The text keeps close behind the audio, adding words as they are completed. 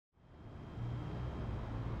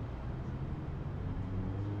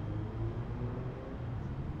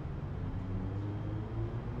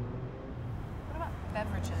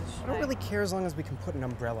I don't really care as long as we can put an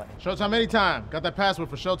umbrella in. Showtime anytime. Got that password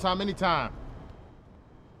for Showtime anytime.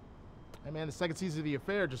 Hey man, the second season of The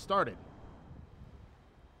Affair just started.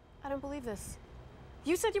 I don't believe this.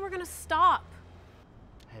 You said you were gonna stop.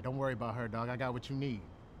 Hey, don't worry about her, dog. I got what you need.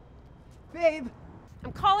 Babe!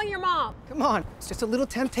 I'm calling your mom. Come on, it's just a little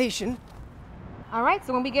temptation. All right,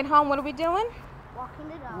 so when we get home, what are we doing? Walking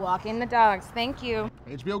the dog. Walking the dogs, thank you.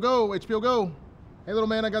 HBO Go, HBO Go. Hey little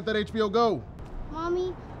man, I got that HBO Go.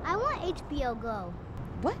 Mommy, I want HBO Go.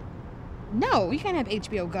 What? No, you can't have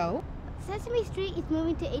HBO Go. Sesame Street is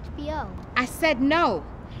moving to HBO. I said no.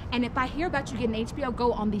 And if I hear about you getting HBO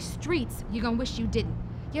Go on these streets, you're gonna wish you didn't.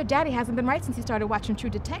 Your daddy hasn't been right since he started watching True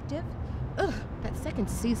Detective. Ugh, that second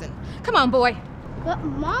season. Come on, boy. But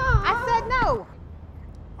Mom! I said no.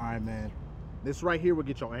 All right, man. This right here will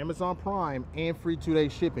get you on Amazon Prime and free 2-day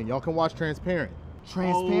shipping. Y'all can watch Transparent.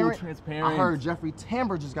 Transparent? Oh, Transparent. I heard Jeffrey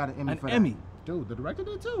Tambor just got an Emmy for that. Emmy. Dude, the director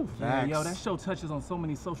did too. Yeah, yo, that show touches on so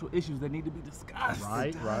many social issues that need to be discussed.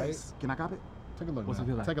 Right. Can I cop it? Take a look. What's now. it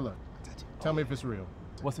feel like? Take a look. Tell me if it's real.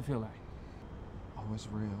 What's it feel like? Oh, it's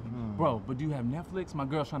real. Bro, but do you have Netflix? My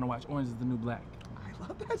girl's trying to watch Orange is the New Black. I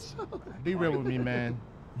love that show. Be real with me, man.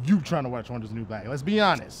 You trying to watch Orange is the New Black. Let's be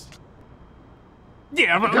honest.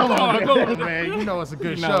 Yeah, bro. Come on, man. You know it's a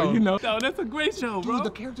good show. No, that's a great show, bro. Dude,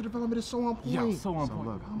 the character development is so on point. Yo, so on point.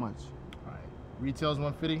 Look, how much? All right. Retail's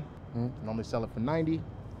 $150. Normally sell it for $90.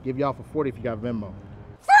 Give y'all for $40 if you got Venmo.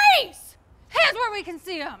 Freeze! Here's where we can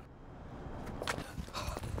see them.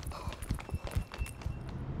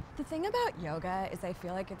 The thing about yoga is I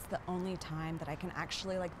feel like it's the only time that I can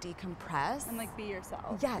actually like decompress. And like be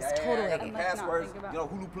yourself. Yes, totally. And like not think about.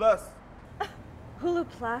 Hulu Plus. Hulu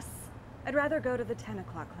Plus? I'd rather go to the 10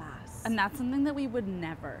 o'clock class. And that's something that we would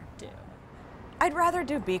never do. I'd rather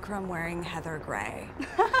do Bikram wearing heather gray.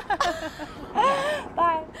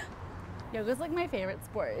 Bye. Yoga's like my favorite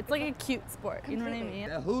sport. It's like a cute sport, you know what I mean?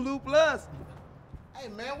 That Hulu Plus. Hey,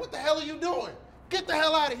 man, what the hell are you doing? Get the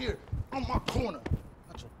hell out of here. On my corner.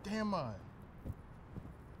 Out your damn mind.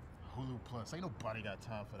 Hulu Plus. Ain't nobody got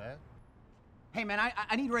time for that. Hey, man,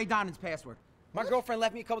 I need Ray Donovan's password. My girlfriend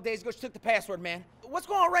left me a couple days ago. She took the password, man. What's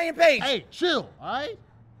going on, Ray and Paige? Hey, chill, all right?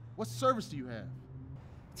 What service do you have?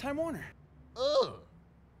 Time Warner. Ugh.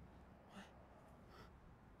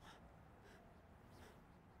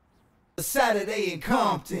 Saturday in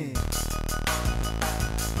Compton.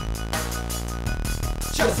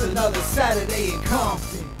 Just another Saturday in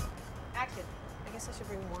Compton. Action. I guess I should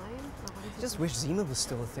bring wine? I just wish Zima was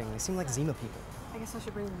still a thing. They seem like Zima people. I guess I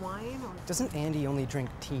should bring wine or... Doesn't Andy only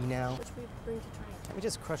drink tea now? Which we bring to drink? Can't we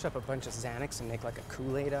just crush up a bunch of Xanax and make like a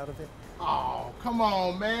Kool-Aid out of it? Oh, come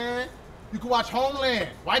on, man. You can watch Homeland.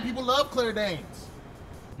 White people love Claire Danes.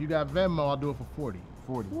 If you got Venmo, I'll do it for 40.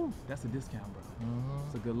 40. Ooh, that's a discount, bro.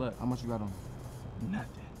 It's a good look. How much you got on?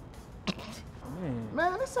 Nothing.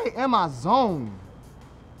 Man, this ain't Amazon.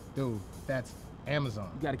 Dude, that's Amazon.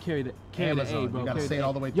 You gotta carry the Amazon. A, bro. You gotta Carry say the it A.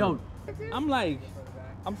 all the way through. Yo,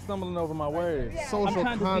 I'm stumbling over my words. Social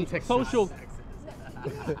context. Social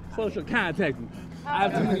context. I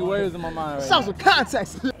have too many words in my mind right Social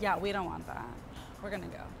context. Yeah, we don't want that. We're gonna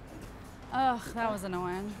go. Ugh, that was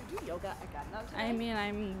annoying. You do yoga. I got enough today. I mean,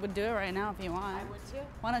 I would do it right now if you want. I would too.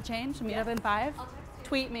 Want to change? Meet up in 5?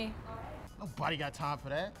 Tweet me. Nobody got time for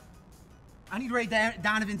that. I need Ray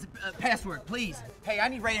Donovan's password, please. Hey, I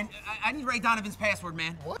need Ray Donovan's password,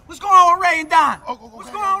 man. What? What's going on with Ray and Don? What's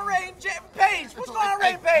going on with Ray and Paige? What's going on with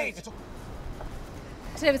Ray and Paige?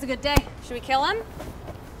 Today was a good day. Should we kill him?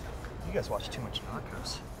 You guys watch too much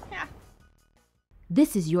Narcos. Yeah.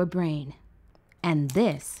 This is your brain. And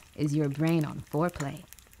this is your brain on Foreplay.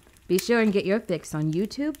 Be sure and get your fix on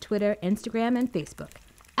YouTube, Twitter, Instagram, and Facebook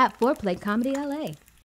at Foreplay Comedy LA.